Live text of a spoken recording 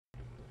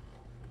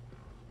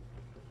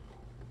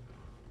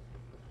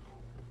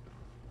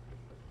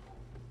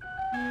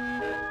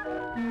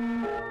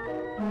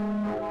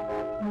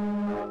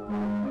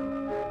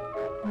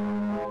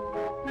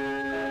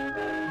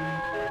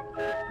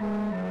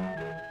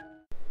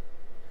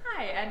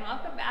and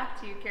welcome back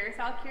to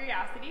Carrousel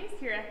Curiosities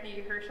here at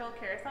the Carousel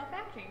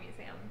Factory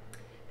Museum.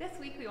 This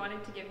week we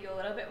wanted to give you a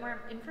little bit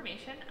more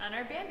information on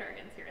our band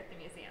organs here at the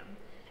museum.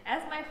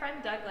 As my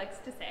friend Doug likes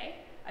to say,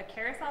 a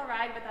carousel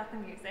ride without the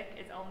music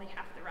is only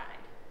half the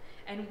ride.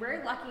 And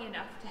we're lucky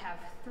enough to have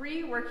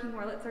 3 working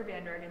Wurlitzer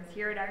band organs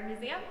here at our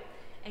museum,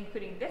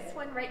 including this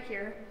one right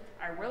here,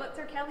 our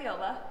Wurlitzer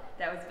Caliola,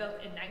 that was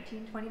built in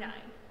 1929.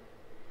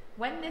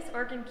 When this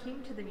organ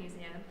came to the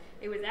museum,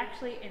 it was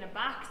actually in a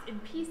box in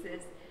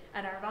pieces,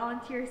 and our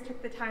volunteers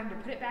took the time to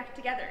put it back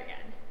together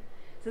again.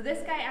 So this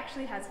guy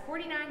actually has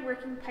 49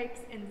 working pipes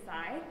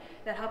inside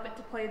that help it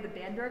to play the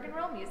band organ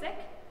roll music,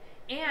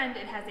 and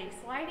it has a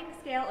sliding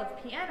scale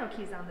of piano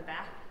keys on the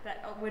back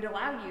that would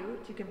allow you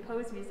to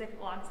compose music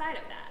alongside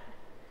of that.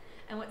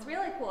 And what's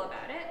really cool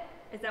about it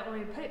is that when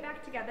we put it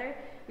back together,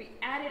 we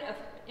added an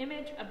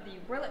image of the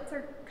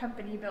Wurlitzer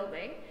Company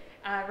building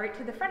right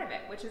to the front of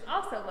it, which is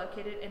also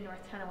located in North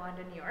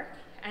Tonawanda, New York,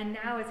 and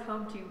now is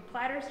home to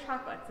Platter's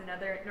Chocolates,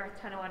 another North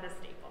Tonawanda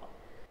staple.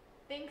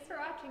 Thanks for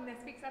watching this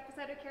week's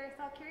episode of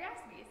Carousel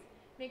Curiosities.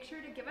 Make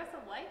sure to give us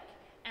a like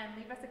and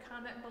leave us a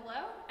comment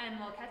below, and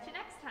we'll catch you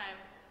next time.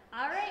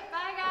 All right,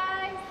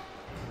 bye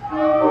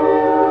guys!